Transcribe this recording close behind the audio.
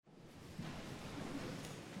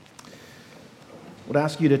would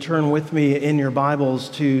ask you to turn with me in your Bibles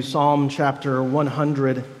to Psalm chapter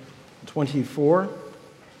 124.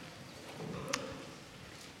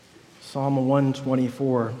 Psalm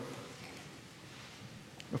 124.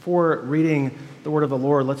 Before reading the word of the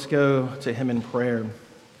Lord, let's go to him in prayer.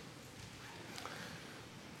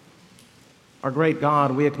 Our great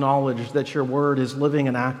God, we acknowledge that your word is living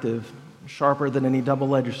and active, sharper than any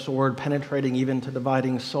double-edged sword, penetrating even to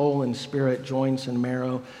dividing soul and spirit, joints and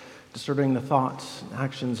marrow, discerning the thoughts,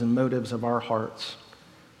 actions, and motives of our hearts.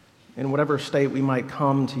 In whatever state we might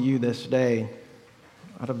come to you this day,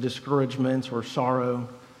 out of discouragement or sorrow,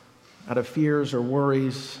 out of fears or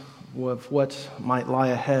worries of what might lie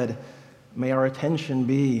ahead, may our attention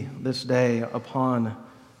be this day upon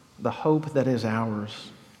the hope that is ours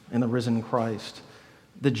in the risen Christ,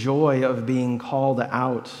 the joy of being called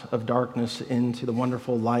out of darkness into the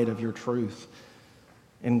wonderful light of your truth.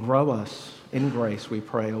 And grow us in grace, we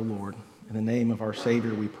pray, O Lord. In the name of our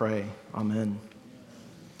Savior we pray. Amen.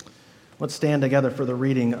 Let's stand together for the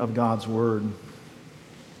reading of God's word.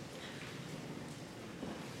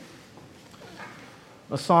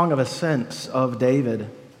 A song of ascents of David.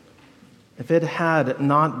 If it had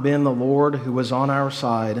not been the Lord who was on our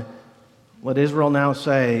side, let Israel now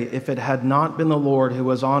say, if it had not been the Lord who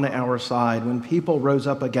was on our side, when people rose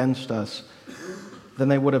up against us, then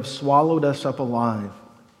they would have swallowed us up alive,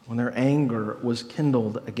 when their anger was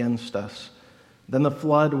kindled against us. Then the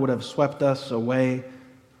flood would have swept us away,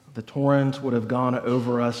 the torrent would have gone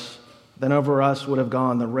over us, then over us would have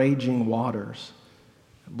gone the raging waters.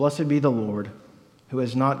 Blessed be the Lord, who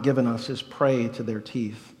has not given us his prey to their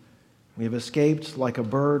teeth. We have escaped like a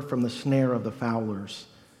bird from the snare of the fowlers.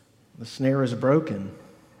 The snare is broken,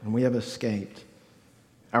 and we have escaped.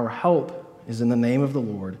 Our help is in the name of the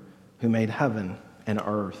Lord, who made heaven and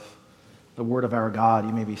earth. The word of our God.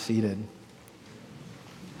 You may be seated.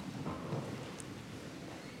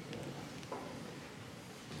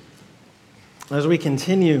 As we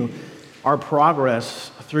continue our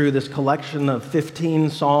progress through this collection of 15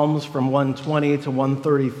 Psalms from 120 to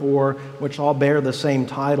 134, which all bear the same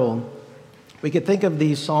title, we could think of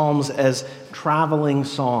these Psalms as traveling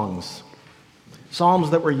songs.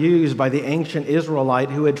 Psalms that were used by the ancient Israelite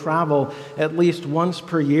who would travel at least once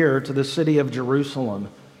per year to the city of Jerusalem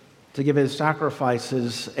to give his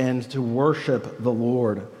sacrifices and to worship the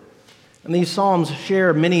Lord. And these Psalms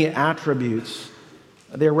share many attributes.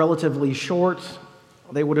 They're relatively short.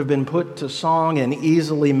 They would have been put to song and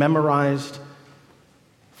easily memorized,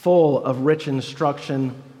 full of rich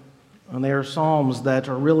instruction. And they are Psalms that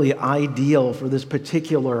are really ideal for this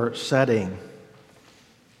particular setting.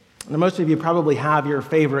 And most of you probably have your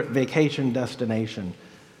favorite vacation destination.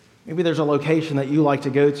 Maybe there's a location that you like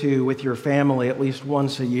to go to with your family at least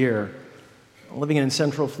once a year. Living in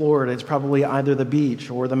Central Florida, it's probably either the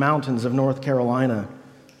beach or the mountains of North Carolina.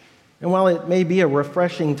 And while it may be a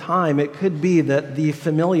refreshing time, it could be that the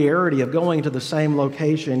familiarity of going to the same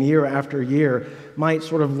location year after year might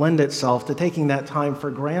sort of lend itself to taking that time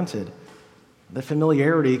for granted. The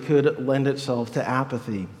familiarity could lend itself to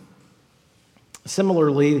apathy.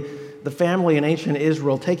 Similarly, the family in ancient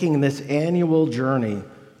Israel taking this annual journey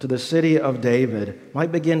to the city of David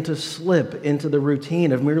might begin to slip into the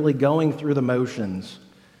routine of merely going through the motions.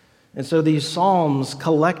 And so these Psalms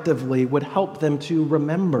collectively would help them to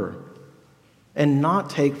remember and not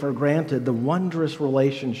take for granted the wondrous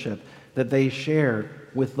relationship that they shared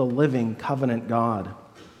with the living covenant God.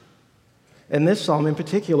 And this psalm in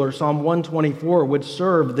particular, Psalm 124, would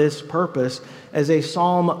serve this purpose as a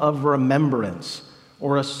psalm of remembrance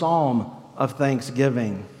or a psalm of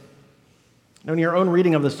thanksgiving. Now, in your own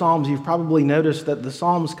reading of the Psalms, you've probably noticed that the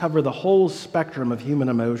Psalms cover the whole spectrum of human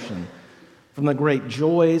emotion, from the great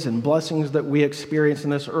joys and blessings that we experience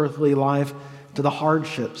in this earthly life to the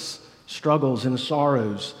hardships, struggles, and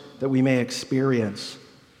sorrows that we may experience.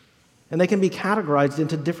 And they can be categorized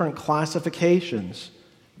into different classifications.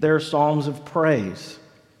 There are Psalms of praise,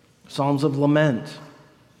 Psalms of lament,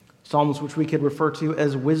 Psalms which we could refer to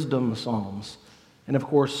as wisdom Psalms, and of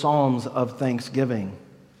course, Psalms of thanksgiving.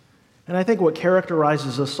 And I think what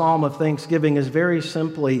characterizes a psalm of thanksgiving is very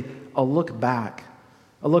simply a look back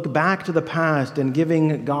to the past and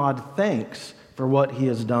giving God thanks for what he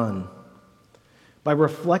has done. By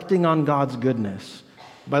reflecting on God's goodness,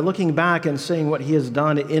 by looking back and seeing what he has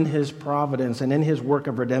done in his providence and in his work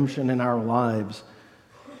of redemption in our lives,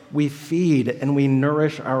 we feed and we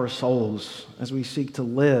nourish our souls as we seek to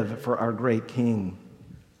live for our great King.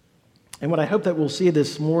 And what I hope that we'll see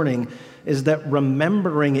this morning is that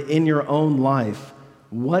remembering in your own life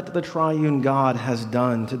what the triune God has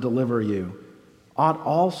done to deliver you ought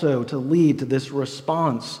also to lead to this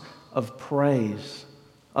response of praise,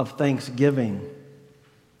 of thanksgiving,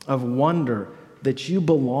 of wonder that you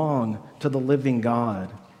belong to the living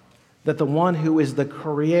God, that the one who is the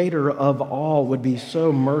creator of all would be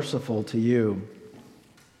so merciful to you.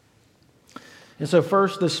 And so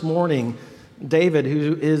first this morning, David,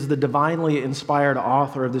 who is the divinely inspired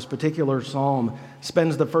author of this particular psalm,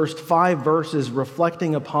 spends the first 5 verses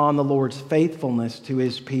reflecting upon the Lord's faithfulness to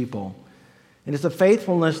his people. And it's a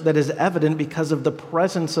faithfulness that is evident because of the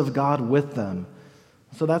presence of God with them.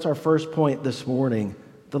 So that's our first point this morning.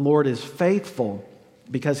 The Lord is faithful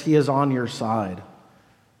because he is on your side.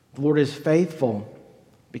 The Lord is faithful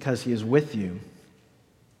because he is with you.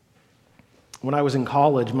 When I was in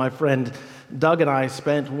college, my friend Doug and I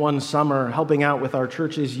spent one summer helping out with our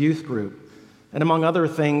church's youth group. And among other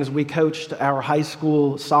things, we coached our high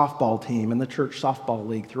school softball team in the church softball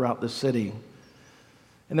league throughout the city.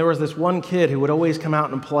 And there was this one kid who would always come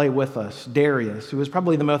out and play with us, Darius, who was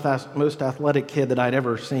probably the most athletic kid that I'd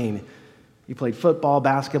ever seen. He played football,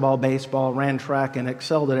 basketball, baseball, ran track, and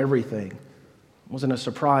excelled at everything. It wasn't a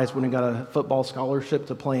surprise when he got a football scholarship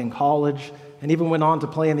to play in college, and even went on to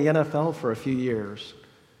play in the NFL for a few years.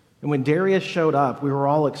 And when Darius showed up, we were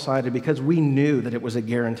all excited because we knew that it was a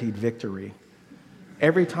guaranteed victory.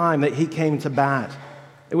 Every time that he came to bat,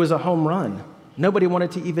 it was a home run. Nobody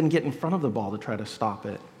wanted to even get in front of the ball to try to stop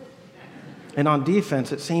it. And on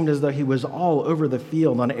defense, it seemed as though he was all over the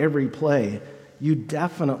field on every play. You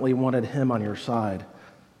definitely wanted him on your side.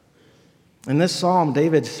 In this psalm,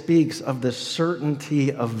 David speaks of the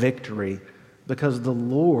certainty of victory because the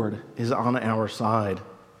Lord is on our side.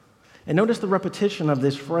 And notice the repetition of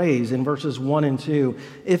this phrase in verses 1 and 2,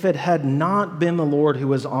 if it had not been the Lord who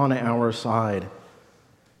was on our side.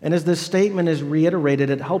 And as this statement is reiterated,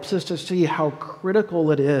 it helps us to see how critical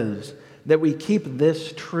it is that we keep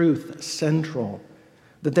this truth central,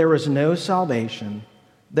 that there is no salvation,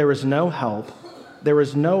 there is no help, there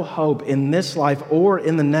is no hope in this life or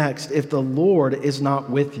in the next if the Lord is not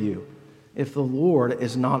with you, if the Lord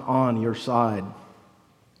is not on your side.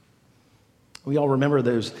 We all remember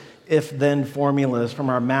those if-then formulas from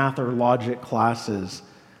our math or logic classes,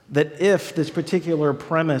 that if this particular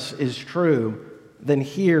premise is true, then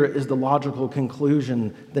here is the logical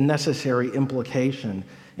conclusion, the necessary implication.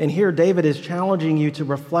 And here David is challenging you to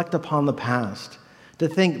reflect upon the past, to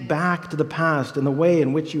think back to the past and the way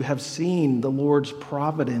in which you have seen the Lord's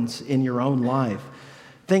providence in your own life.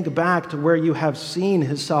 Think back to where you have seen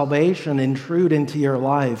his salvation intrude into your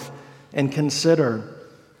life and consider,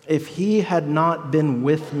 if he had not been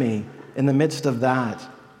with me in the midst of that,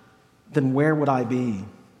 then where would I be?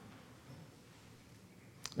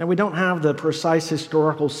 Now, we don't have the precise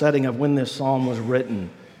historical setting of when this psalm was written.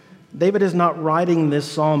 David is not writing this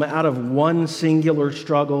psalm out of one singular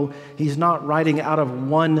struggle. He's not writing out of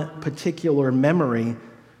one particular memory,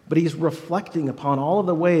 but he's reflecting upon all of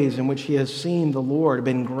the ways in which he has seen the Lord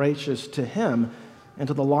been gracious to him and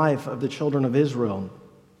to the life of the children of Israel.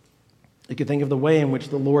 You could think of the way in which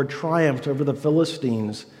the Lord triumphed over the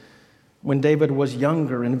Philistines when David was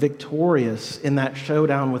younger and victorious in that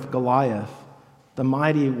showdown with Goliath, the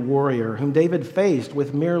mighty warrior whom David faced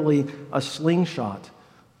with merely a slingshot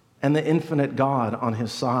and the infinite God on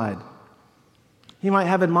his side. He might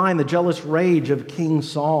have in mind the jealous rage of King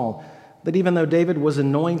Saul, that even though David was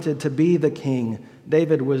anointed to be the king,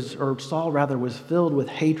 Saul was filled with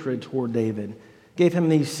hatred toward David, gave him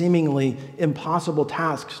these seemingly impossible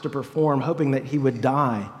tasks to perform, hoping that he would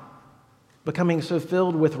die, becoming so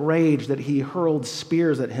filled with rage that he hurled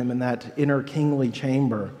spears at him in that inner kingly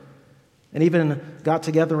chamber, and even got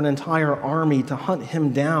together an entire army to hunt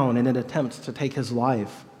him down in an attempt to take his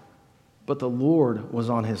life. But the Lord was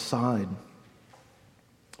on his side.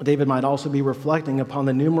 David might also be reflecting upon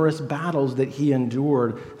the numerous battles that he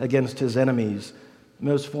endured against his enemies,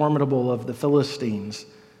 most formidable of the Philistines,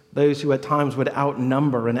 those who at times would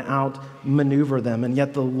outnumber and outmaneuver them, and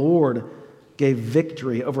yet the Lord gave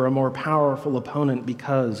victory over a more powerful opponent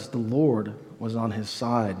because the Lord was on his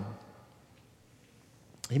side.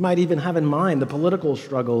 He might even have in mind the political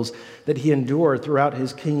struggles that he endured throughout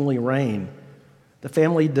his kingly reign, the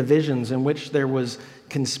family divisions in which there was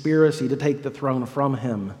conspiracy to take the throne from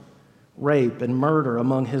him, rape and murder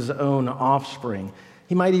among his own offspring.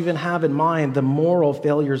 He might even have in mind the moral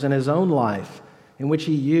failures in his own life, in which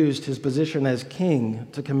he used his position as king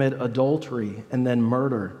to commit adultery and then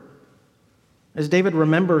murder. As David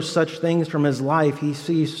remembers such things from his life, he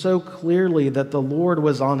sees so clearly that the Lord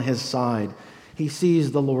was on his side. He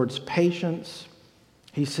sees the Lord's patience.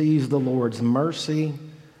 He sees the Lord's mercy.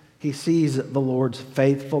 He sees the Lord's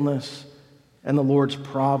faithfulness and the Lord's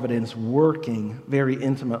providence working very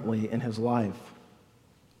intimately in his life.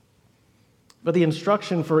 But the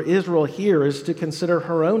instruction for Israel here is to consider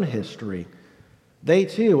her own history. They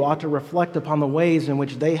too ought to reflect upon the ways in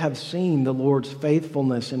which they have seen the Lord's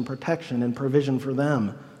faithfulness and protection and provision for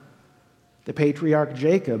them. The patriarch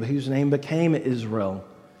Jacob, whose name became Israel,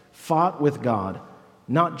 fought with God,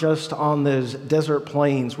 not just on those desert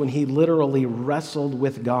plains when he literally wrestled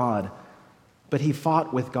with God, but he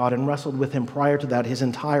fought with God and wrestled with him prior to that his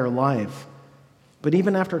entire life. But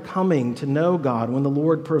even after coming to know God, when the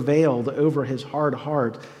Lord prevailed over his hard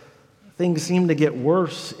heart, things seemed to get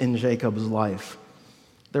worse in Jacob's life.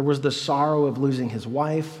 There was the sorrow of losing his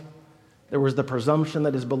wife. There was the presumption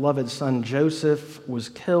that his beloved son Joseph was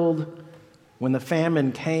killed. When the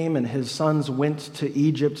famine came and his sons went to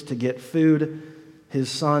Egypt to get food, his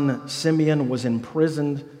son Simeon was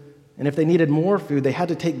imprisoned. And if they needed more food, they had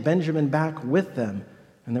to take Benjamin back with them.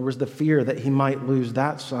 And there was the fear that he might lose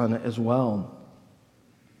that son as well.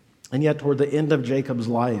 And yet, toward the end of Jacob's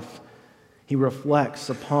life, he reflects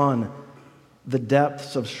upon the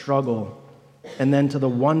depths of struggle and then to the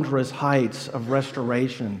wondrous heights of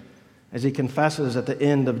restoration as he confesses at the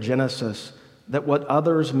end of Genesis that what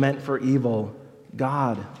others meant for evil,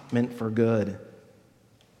 God meant for good.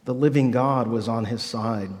 The living God was on his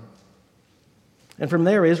side. And from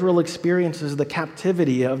there, Israel experiences the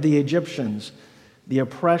captivity of the Egyptians, the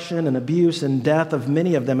oppression and abuse and death of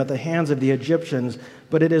many of them at the hands of the Egyptians.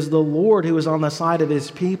 But it is the Lord who is on the side of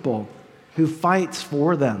his people, who fights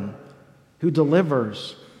for them, who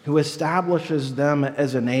delivers, who establishes them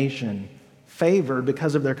as a nation, favored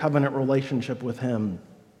because of their covenant relationship with him.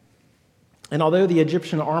 And although the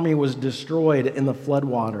Egyptian army was destroyed in the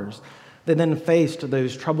floodwaters, they then faced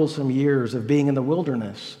those troublesome years of being in the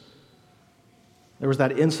wilderness. There was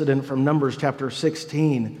that incident from Numbers chapter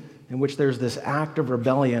 16 in which there's this act of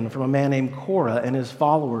rebellion from a man named Korah and his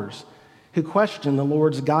followers who questioned the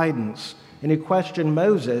Lord's guidance and who questioned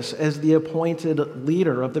Moses as the appointed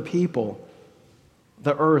leader of the people.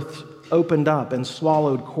 The earth opened up and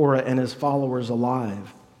swallowed Korah and his followers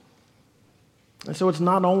alive. And so it's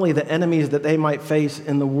not only the enemies that they might face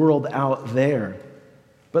in the world out there,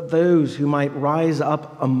 but those who might rise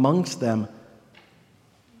up amongst them,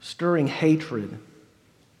 stirring hatred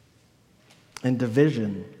and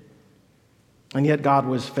division. And yet God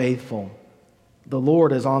was faithful. The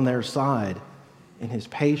Lord is on their side in his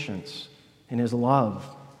patience, in his love,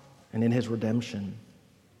 and in his redemption.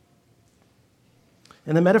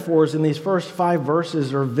 And the metaphors in these first 5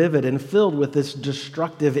 verses are vivid and filled with this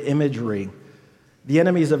destructive imagery. The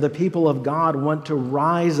enemies of the people of God want to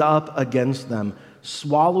rise up against them,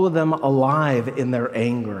 swallow them alive in their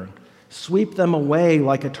anger, sweep them away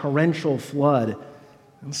like a torrential flood.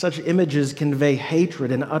 And such images convey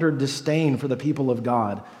hatred and utter disdain for the people of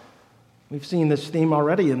God. We've seen this theme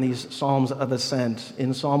already in these Psalms of Ascent,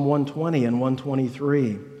 in Psalm 120 and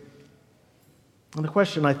 123. And the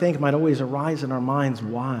question, I think, might always arise in our minds,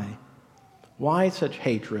 why? Why such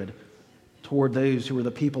hatred toward those who are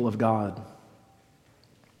the people of God?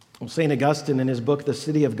 Well, St. Augustine, in his book, The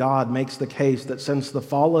City of God, makes the case that since the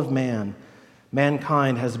fall of man,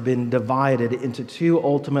 mankind has been divided into 2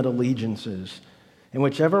 ultimate allegiances, and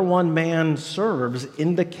whichever one man serves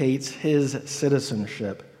indicates his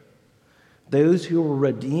citizenship. Those who were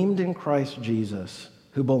redeemed in Christ Jesus,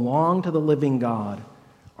 who belong to the living God,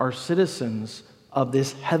 are citizens of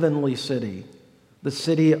this heavenly city, the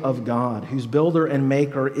city of God, whose builder and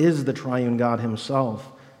maker is the triune God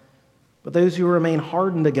himself. But those who remain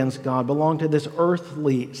hardened against God belong to this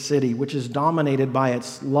earthly city, which is dominated by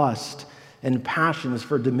its lust and passions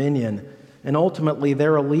for dominion, and ultimately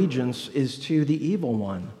their allegiance is to the evil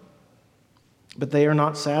one. But they are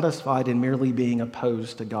not satisfied in merely being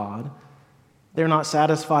opposed to God. They're not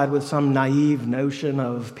satisfied with some naive notion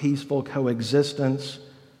of peaceful coexistence.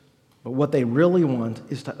 But what they really want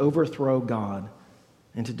is to overthrow God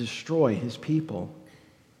and to destroy his people,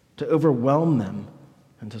 to overwhelm them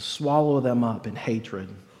and to swallow them up in hatred.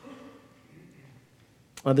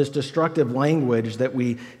 This destructive language that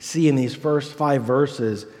we see in these first 5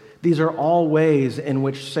 verses, these are all ways in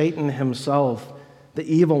which Satan himself, the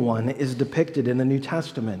evil one, is depicted in the New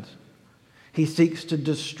Testament. He seeks to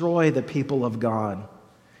destroy the people of God.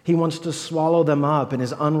 He wants to swallow them up in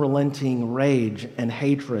his unrelenting rage and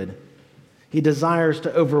hatred. He desires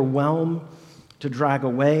to overwhelm, to drag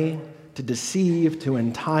away, to deceive, to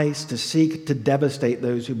entice, to seek to devastate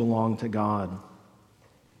those who belong to God.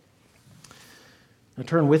 Now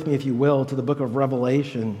turn with me, if you will, to the book of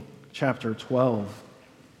Revelation, chapter 12.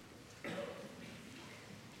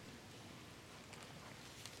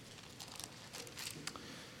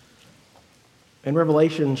 In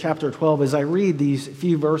Revelation chapter 12, as I read these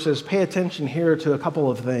few verses, pay attention here to a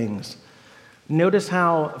couple of things. Notice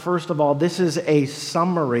how, first of all, this is a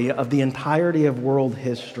summary of the entirety of world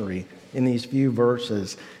history. in these few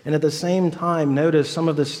verses. And at the same time, notice some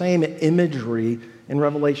of the same imagery in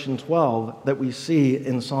Revelation 12 that we see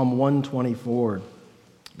in Psalm 124,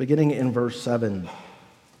 beginning in verse 7.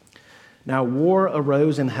 Now war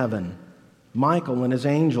arose in heaven, Michael and his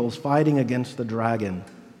angels fighting against the dragon.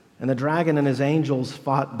 And the dragon and his angels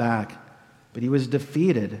fought back, but he was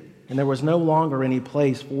defeated, and there was no longer any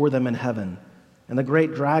place for them in heaven. And the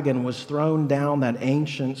great dragon was thrown down, that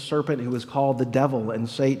ancient serpent who was called the devil and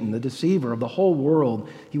Satan, the deceiver of the whole world.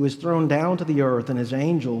 He was thrown down to the earth, and his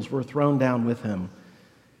angels were thrown down with him.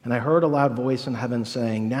 And I heard a loud voice in heaven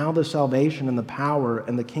saying, Now the salvation and the power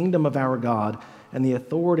and the kingdom of our God and the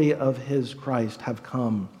authority of his Christ have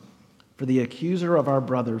come. For the accuser of our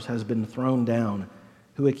brothers has been thrown down,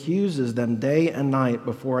 who accuses them day and night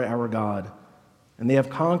before our God. And they have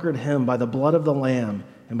conquered him by the blood of the Lamb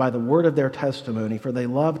and by the word of their testimony, for they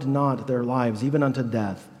loved not their lives even unto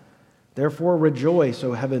death. Therefore rejoice,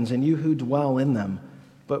 O heavens, and you who dwell in them.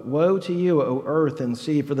 But woe to you, O earth and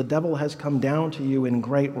sea, for the devil has come down to you in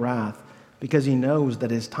great wrath, because he knows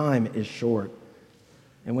that his time is short.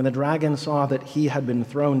 And when the dragon saw that he had been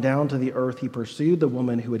thrown down to the earth, he pursued the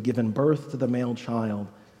woman who had given birth to the male child.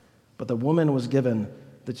 But the woman was given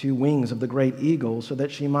the two wings of the great eagle, so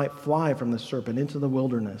that she might fly from the serpent into the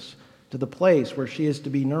wilderness, to the place where she is to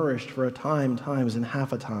be nourished for a time, times, and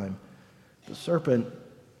half a time. The serpent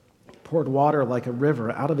poured water like a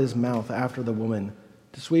river out of his mouth after the woman,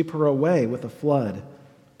 to sweep her away with a flood.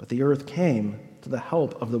 But the earth came to the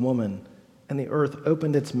help of the woman, and the earth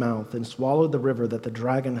opened its mouth and swallowed the river that the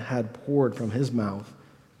dragon had poured from his mouth.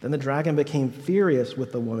 Then the dragon became furious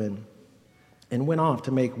with the woman, and went off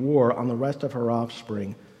to make war on the rest of her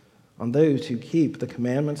offspring, on those who keep the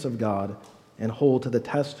commandments of God and hold to the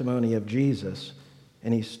testimony of Jesus.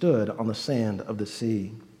 And he stood on the sand of the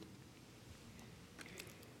sea.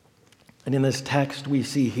 And in this text, we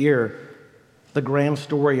see here the grand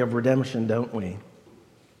story of redemption, don't we?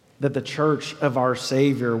 That the church of our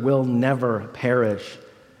Savior will never perish.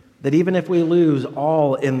 That even if we lose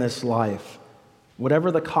all in this life,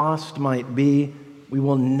 whatever the cost might be, we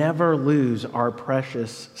will never lose our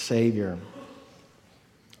precious Savior.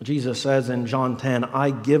 Jesus says in John 10, I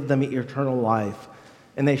give them eternal life,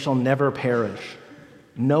 and they shall never perish.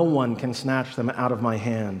 No one can snatch them out of my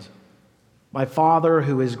hand. My Father,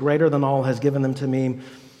 who is greater than all, has given them to me.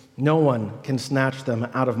 No one can snatch them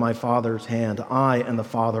out of my Father's hand. I and the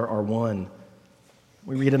Father are one.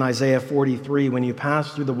 We read in Isaiah 43, when you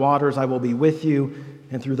pass through the waters, I will be with you,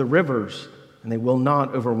 and through the rivers, and they will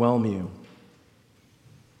not overwhelm you.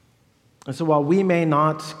 And so while we may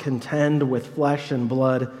not contend with flesh and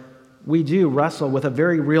blood, we do wrestle with a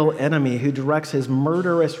very real enemy who directs his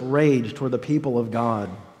murderous rage toward the people of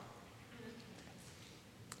God.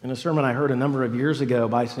 In a sermon I heard a number of years ago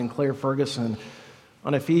by Sinclair Ferguson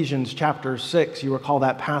on Ephesians chapter 6, you recall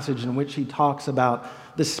that passage in which he talks about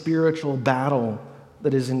the spiritual battle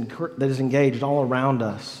that is engaged all around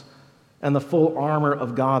us and the full armor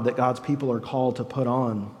of God that God's people are called to put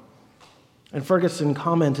on. And Ferguson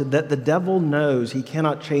commented that the devil knows he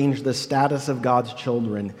cannot change the status of God's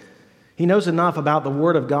children. He knows enough about the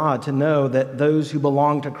Word of God to know that those who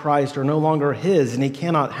belong to Christ are no longer his, and he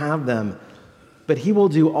cannot have them. But he will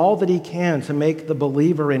do all that he can to make the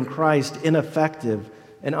believer in Christ ineffective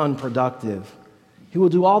and unproductive. He will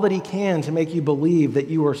do all that he can to make you believe that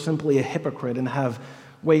you are simply a hypocrite and have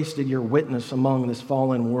wasted your witness among this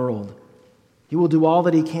fallen world. He will do all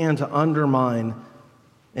that he can to undermine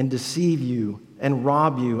and deceive you and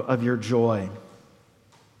rob you of your joy.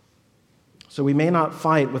 So we may not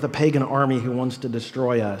fight with a pagan army who wants to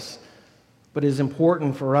destroy us, but it is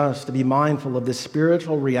important for us to be mindful of the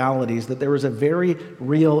spiritual realities that there is a very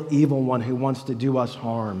real evil one who wants to do us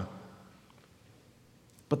harm.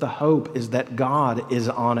 But the hope is that God is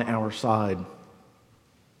on our side.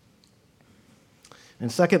 And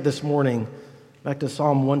second this morning, back to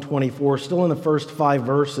Psalm 124, still in the first 5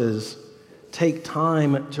 verses, take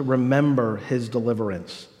time to remember his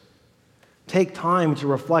deliverance. Take time to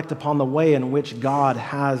reflect upon the way in which God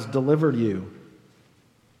has delivered you.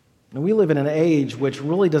 And we live in an age which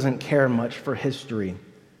really doesn't care much for history.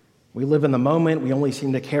 We live in the moment. We only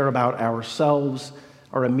seem to care about ourselves,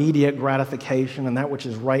 our immediate gratification, and that which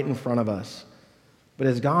is right in front of us. But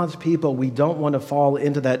as God's people, we don't want to fall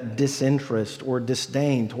into that disinterest or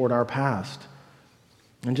disdain toward our past.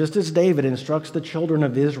 And just as David instructs the children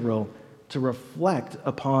of Israel to reflect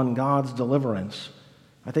upon God's deliverance,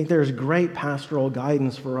 I think there's great pastoral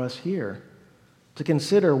guidance for us here to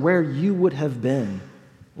consider where you would have been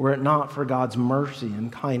were it not for God's mercy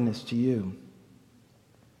and kindness to you.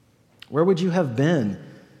 Where would you have been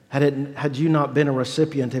had you not been a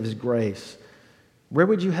recipient of his grace? Where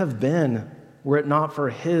would you have been were it not for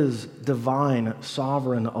his divine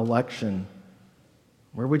sovereign election?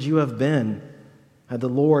 Where would you have been had the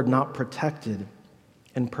Lord not protected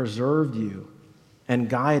and preserved you and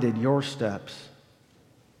guided your steps?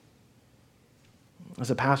 As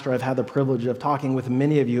a pastor, I've had the privilege of talking with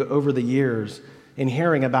many of you over the years and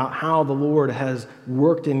hearing about how the Lord has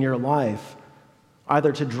worked in your life,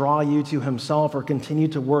 either to draw you to himself or continue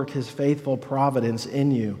to work his faithful providence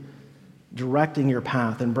in you, directing your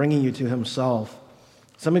path and bringing you to himself.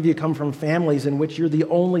 Some of you come from families in which you're the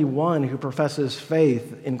only one who professes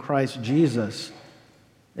faith in Christ Jesus,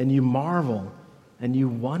 and you marvel and you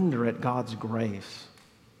wonder at God's grace.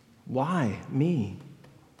 Why me?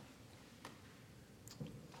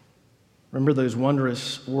 Remember those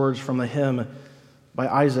wondrous words from the hymn by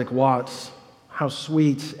Isaac Watts, "How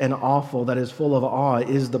sweet and awful that is full of awe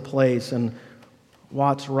is the place." And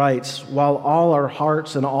Watts writes, "While all our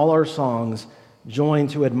hearts and all our songs join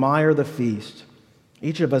to admire the feast,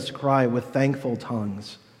 each of us cry with thankful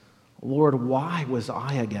tongues, 'Lord, why was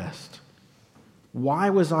I a guest? Why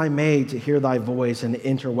was I made to hear thy voice and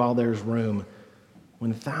enter while there's room,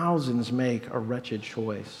 when thousands make a wretched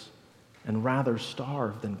choice and rather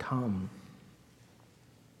starve than come?'"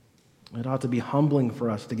 It ought to be humbling for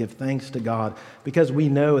us to give thanks to God because we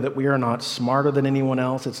know that we are not smarter than anyone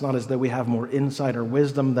else. It's not as though we have more insight or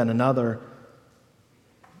wisdom than another.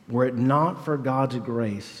 Were it not for God's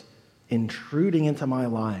grace intruding into my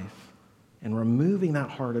life and removing that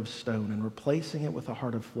heart of stone and replacing it with a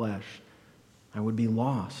heart of flesh, I would be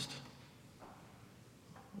lost.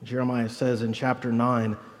 Jeremiah says in chapter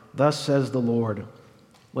 9, "Thus says the Lord,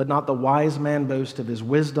 let not the wise man boast of his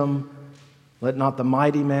wisdom, let not the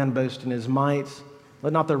mighty man boast in his might,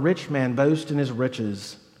 let not the rich man boast in his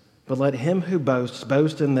riches, but let him who boasts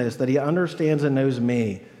boast in this, that he understands and knows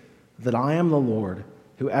me, that I am the Lord,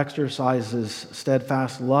 who exercises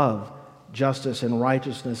steadfast love, justice, and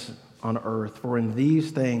righteousness on earth. For in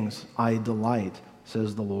these things I delight,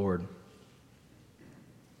 says the Lord."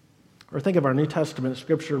 Or think of our New Testament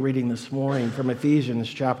scripture reading this morning from Ephesians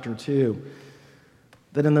chapter 2,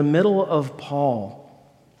 that in the middle of Paul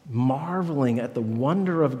marveling at the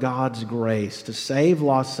wonder of God's grace to save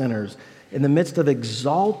lost sinners, in the midst of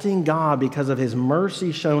exalting God because of his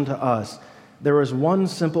mercy shown to us, there is one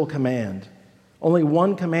simple command. Only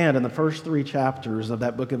one command in the first 3 chapters of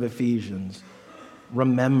that book of Ephesians.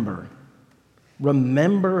 Remember.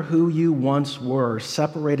 Remember who you once were,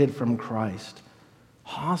 separated from Christ,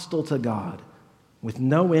 hostile to God, with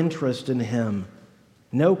no interest in him,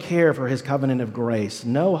 no care for his covenant of grace,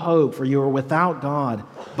 no hope, for you are without God.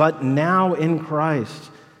 But now in Christ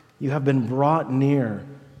you have been brought near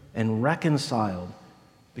and reconciled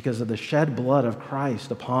because of the shed blood of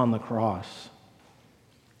Christ upon the cross.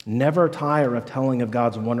 Never tire of telling of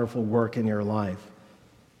God's wonderful work in your life.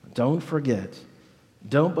 Don't forget.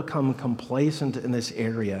 Don't become complacent in this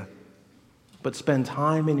area, but spend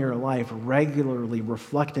time in your life regularly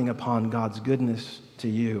reflecting upon God's goodness to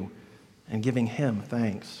you and giving him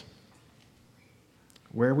thanks.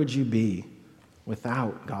 Where would you be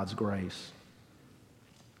without God's grace?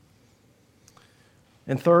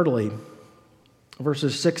 And thirdly,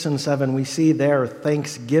 verses 6 and 7, we see there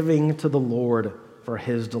thanksgiving to the Lord for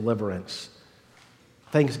his deliverance.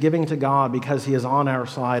 Thanksgiving to God because he is on our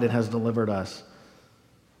side and has delivered us.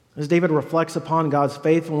 As David reflects upon God's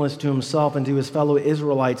faithfulness to himself and to his fellow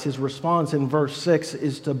Israelites, his response in verse 6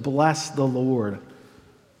 is to bless the Lord.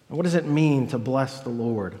 And what does it mean to bless the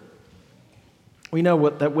Lord? We know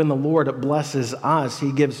that when the Lord blesses us,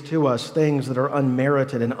 he gives to us things that are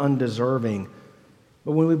unmerited and undeserving.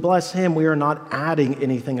 But when we bless him, we are not adding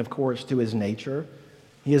anything, of course, to his nature.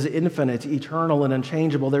 He is infinite, eternal, and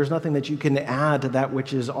unchangeable. There's nothing that you can add to that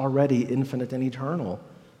which is already infinite and eternal.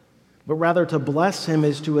 But rather, to bless him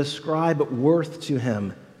is to ascribe worth to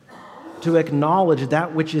him, to acknowledge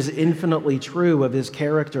that which is infinitely true of his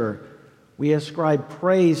character. We ascribe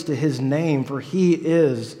praise to his name, for he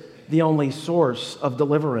is the only source of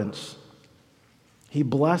deliverance. He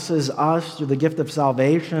blesses us through the gift of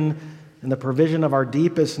salvation and the provision of our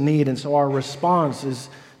deepest need, and so our response is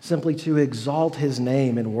simply to exalt his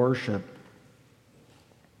name in worship.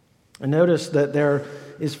 And notice that there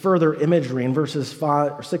is further imagery in verses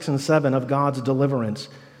 6 and 7 of God's deliverance,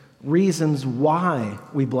 reasons why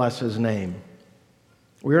we bless his name.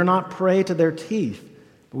 We are not prey to their teeth,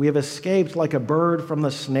 but we have escaped like a bird from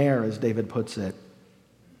the snare, as David puts it.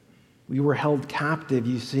 We were held captive,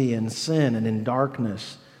 you see, in sin and in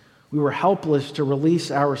darkness. We were helpless to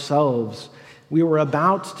release ourselves. We were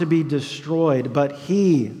about to be destroyed, but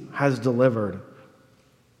he has delivered.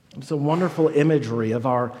 It's a wonderful imagery of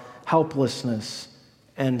our helplessness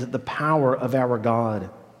and the power of our God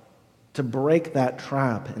to break that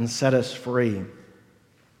trap and set us free.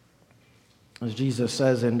 As Jesus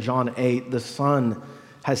says in John 8, the Son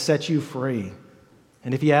has set you free.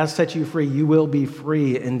 And if he has set you free, you will be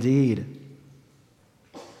free indeed.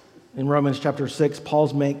 In Romans chapter 6,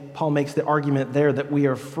 Paul makes the argument there that we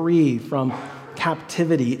are free from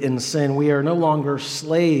captivity in sin. We are no longer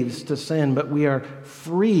slaves to sin, but we are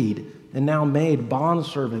freed and now made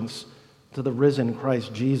bondservants to the risen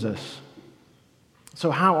Christ Jesus. So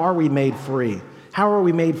how are we made free? How are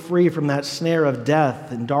we made free from that snare of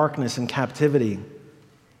death and darkness and captivity?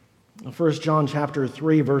 1 John chapter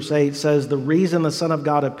 3, verse 8 says, "The reason the Son of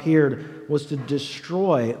God appeared was to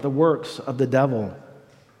destroy the works of the devil."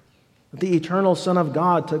 The eternal Son of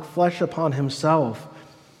God took flesh upon himself.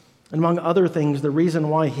 And among other things, the reason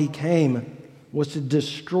why he came was to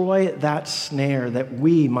destroy that snare that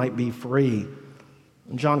we might be free.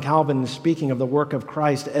 And John Calvin is speaking of the work of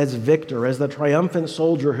Christ as victor, as the triumphant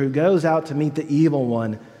soldier who goes out to meet the evil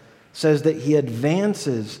one, says that he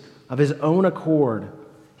advances of his own accord.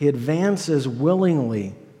 He advances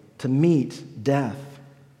willingly to meet death.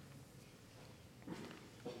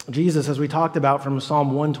 Jesus, as we talked about from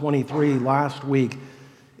Psalm 123 last week,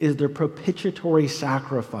 is the propitiatory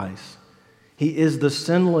sacrifice. He is the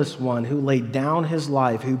sinless one who laid down his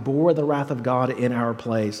life, who bore the wrath of God in our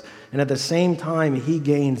place. And at the same time, he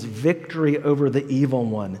gains victory over the evil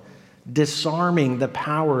one, disarming the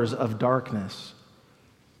powers of darkness.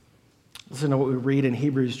 Listen to what we read in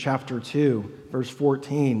Hebrews chapter 2, verse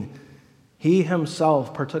 14. He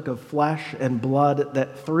himself partook of flesh and blood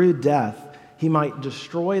that through death he might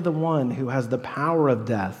destroy the one who has the power of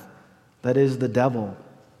death, that is the devil,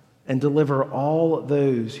 and deliver all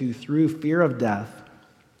those who through fear of death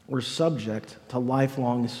were subject to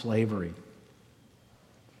lifelong slavery.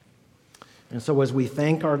 And so as we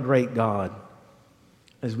thank our great God,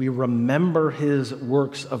 as we remember his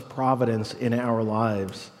works of providence in our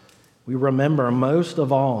lives, we remember most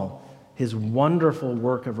of all his wonderful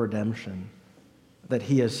work of redemption, that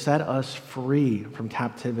he has set us free from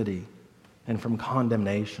captivity and from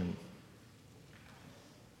condemnation.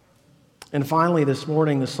 And finally, this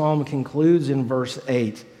morning, the psalm concludes in verse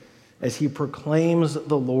 8 as he proclaims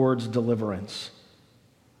the Lord's deliverance.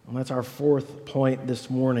 And that's our fourth point this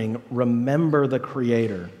morning. Remember the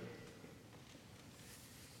Creator.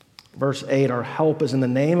 Verse 8, our help is in the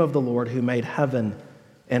name of the Lord who made heaven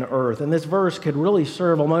and earth. And this verse could really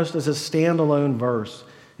serve almost as a standalone verse.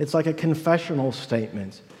 It's like a confessional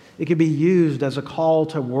statement. It could be used as a call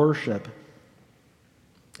to worship.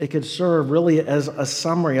 It could serve really as a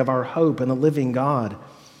summary of our hope in the living God.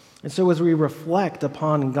 And so as we reflect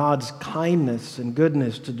upon God's kindness and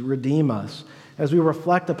goodness to redeem us, as we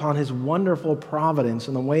reflect upon his wonderful providence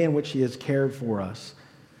and the way in which he has cared for us,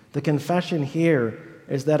 the confession here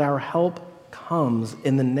is that our help comes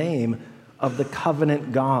in the name of the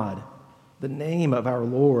covenant God, the name of our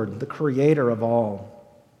Lord, the Creator of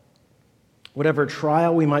all. Whatever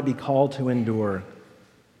trial we might be called to endure,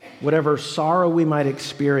 whatever sorrow we might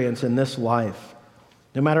experience in this life,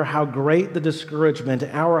 no matter how great the discouragement,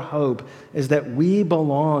 our hope is that we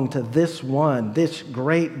belong to this one, this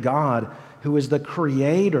great God who is the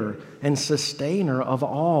creator and sustainer of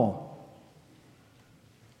all.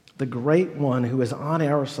 The great one who is on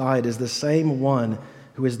our side is the same one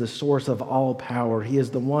who is the source of all power. He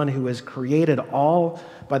is the one who has created all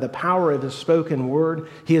by the power of his spoken word.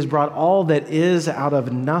 He has brought all that is out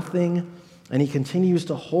of nothing, and he continues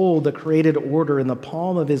to hold the created order in the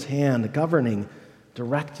palm of his hand, governing,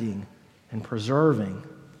 directing, and preserving.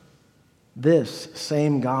 This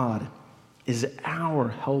same God is our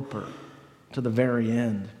helper to the very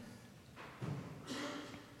end.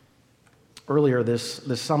 Earlier this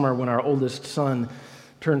summer, when our oldest son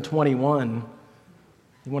turned 21,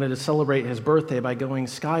 he wanted to celebrate his birthday by going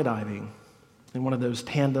skydiving in one of those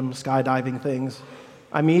tandem skydiving things.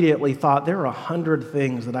 I immediately thought, there are 100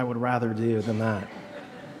 things that I would rather do than that.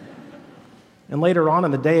 And later on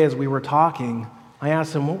in the day, as we were talking, I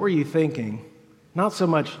asked him, what were you thinking? Not so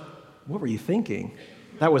much, what were you thinking?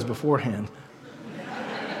 That was beforehand.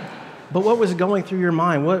 But what was going through your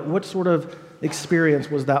mind? What sort of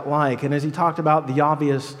experience was that like? And as he talked about the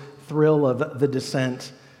obvious thrill of the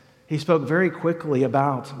descent, he spoke very quickly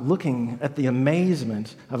about looking at the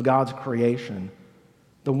amazement of God's creation,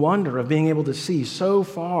 the wonder of being able to see so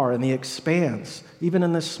far in the expanse, even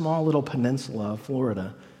in this small little peninsula of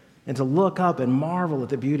Florida, and to look up and marvel at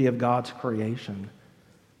the beauty of God's creation,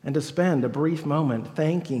 and to spend a brief moment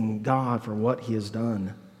thanking God for what he has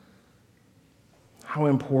done. How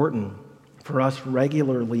important for us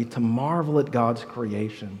regularly to marvel at God's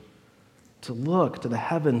creation, to look to the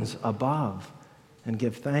heavens above, and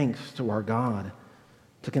give thanks to our God,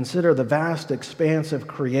 to consider the vast expanse of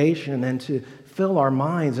creation and to fill our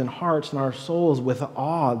minds and hearts and our souls with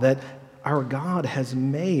awe that our God has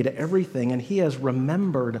made everything and He has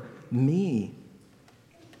remembered me.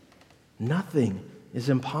 Nothing is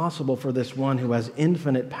impossible for this one who has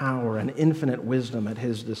infinite power and infinite wisdom at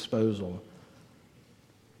His disposal.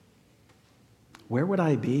 Where would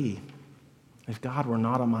I be if God were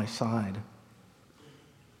not on my side?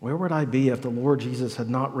 Where would I be if the Lord Jesus had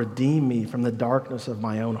not redeemed me from the darkness of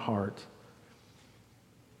my own heart?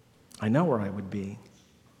 I know where I would be.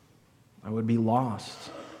 I would be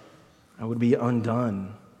lost. I would be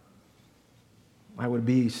undone. I would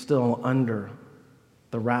be still under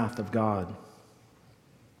the wrath of God.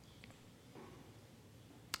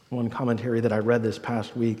 One commentary that I read this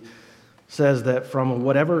past week says that from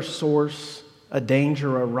whatever source a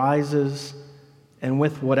danger arises, and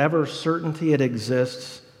with whatever certainty it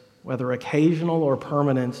exists, whether occasional or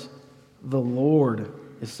permanent, the Lord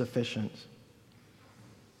is sufficient.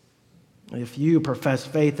 If you profess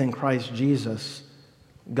faith in Christ Jesus,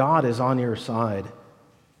 God is on your side.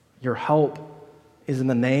 Your help is in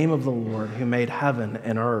the name of the Lord who made heaven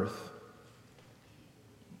and earth.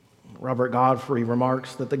 Robert Godfrey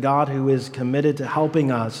remarks that the God who is committed to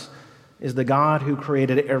helping us is the God who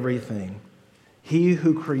created everything. He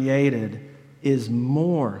who created is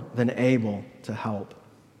more than able to help.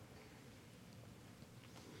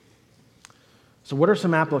 So what are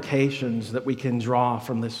some applications that we can draw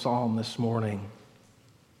from this psalm this morning?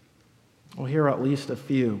 Well, here are at least a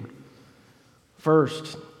few.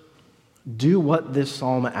 First, do what this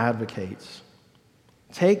psalm advocates.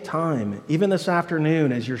 Take time, even this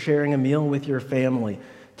afternoon as you're sharing a meal with your family,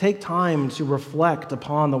 take time to reflect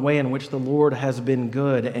upon the way in which the Lord has been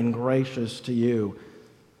good and gracious to you.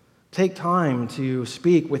 Take time to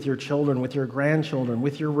speak with your children, with your grandchildren,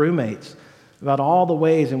 with your roommates about all the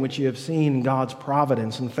ways in which you have seen God's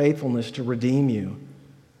providence and faithfulness to redeem you.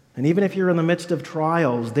 And even if you're in the midst of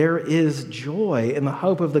trials, there is joy in the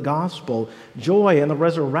hope of the gospel, joy in the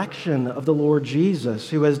resurrection of the Lord Jesus,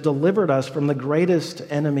 who has delivered us from the greatest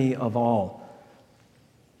enemy of all.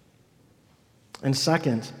 And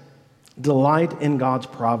second, delight in God's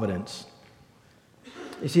providence.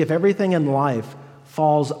 You see, if everything in life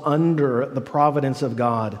falls under the providence of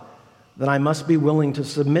God, then I must be willing to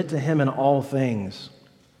submit to Him in all things,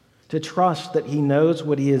 to trust that He knows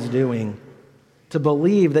what He is doing, to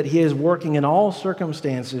believe that He is working in all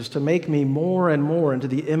circumstances to make me more and more into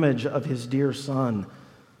the image of His dear Son.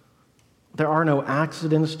 There are no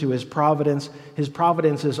accidents to His providence. His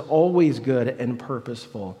providence is always good and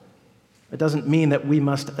purposeful. It doesn't mean that we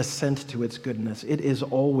must assent to its goodness. It is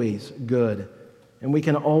always good, and we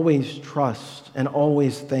can always trust and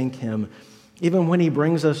always thank Him. Even when He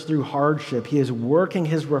brings us through hardship, He is working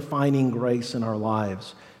His refining grace in our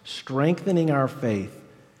lives, strengthening our faith,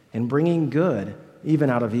 and bringing good even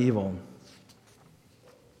out of evil.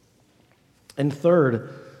 And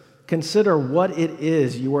third, consider what it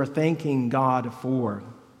is you are thanking God for.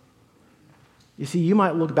 You see, you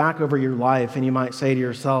might look back over your life and you might say to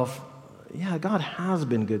yourself, yeah, God has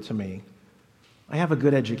been good to me. I have a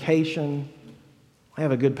good education. I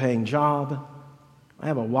have a good paying job. I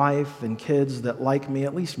have a wife and kids that like me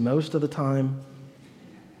at least most of the time.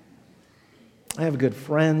 I have good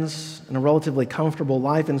friends and a relatively comfortable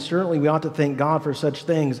life, and certainly we ought to thank God for such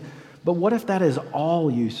things. But what if that is all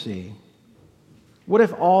you see? What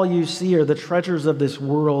if all you see are the treasures of this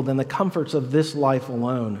world and the comforts of this life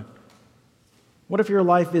alone? What if your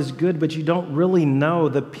life is good, but you don't really know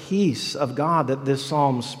the peace of God that this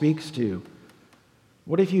psalm speaks to?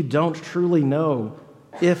 What if you don't truly know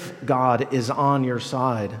if God is on your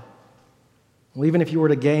side? Well, even if you were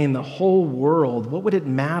to gain the whole world, what would it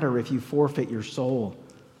matter if you forfeit your soul?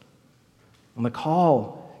 And the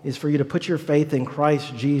call is for you to put your faith in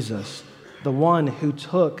Christ Jesus, the one who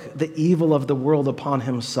took the evil of the world upon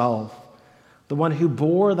Himself, the one who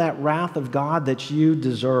bore that wrath of God that you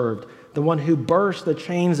deserved, the one who burst the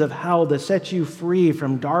chains of hell to set you free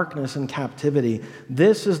from darkness and captivity.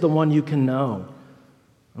 This is the one you can know.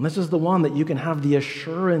 And this is the one that you can have the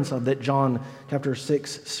assurance of that John chapter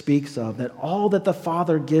 6 speaks of, that all that the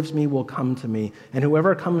Father gives me will come to me, and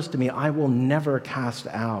whoever comes to me I will never cast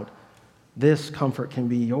out. This comfort can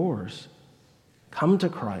be yours. Come to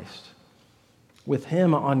Christ. With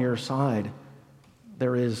Him on your side,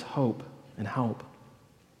 there is hope and help.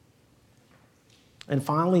 And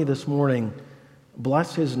finally this morning,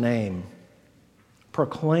 bless His name.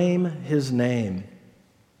 Proclaim His name.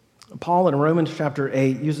 Paul in Romans chapter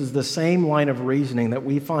 8 uses the same line of reasoning that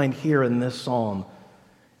we find here in this psalm.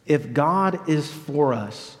 If God is for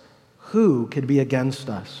us, who could be against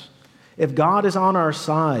us? If God is on our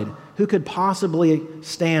side, who could possibly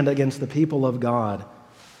stand against the people of God?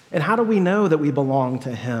 And how do we know that we belong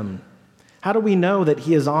to him? How do we know that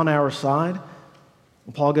he is on our side?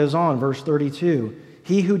 Well, Paul goes on, verse 32.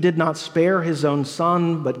 He who did not spare his own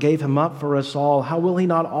son, but gave him up for us all, how will he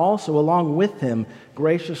not also, along with him,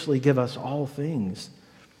 graciously give us all things?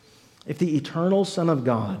 If the eternal Son of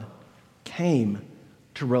God came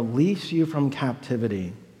to release you from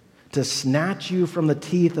captivity, to snatch you from the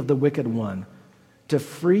teeth of the wicked one, to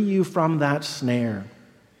free you from that snare,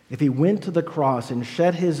 if he went to the cross and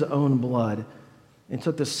shed his own blood and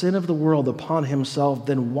took the sin of the world upon himself,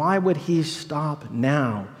 then why would he stop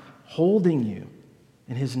now holding you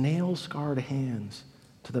in his nail-scarred hands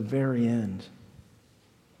to the very end?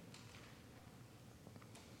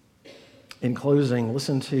 In closing,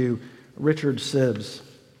 listen to Richard Sibbes,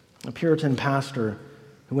 a Puritan pastor,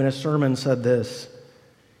 who in a sermon said this: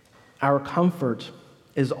 "Our comfort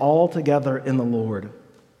is altogether in the Lord.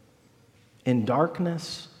 In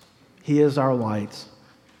darkness, he is our light.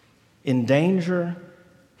 In danger,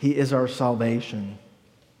 he is our salvation.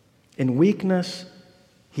 In weakness,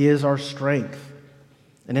 he is our strength.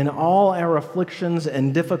 And in all our afflictions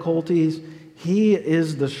and difficulties, he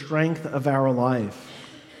is the strength of our life.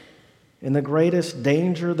 In the greatest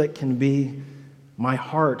danger that can be, my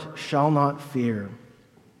heart shall not fear,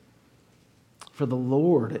 for the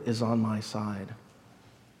Lord is on my side."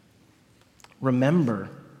 Remember,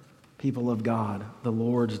 people of God, the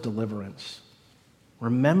Lord's deliverance.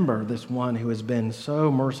 Remember this one who has been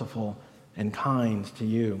so merciful and kind to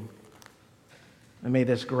you. And may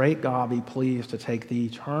this great God be pleased to take the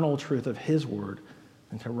eternal truth of his word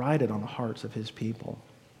and to write it on the hearts of his people.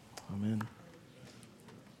 Amen.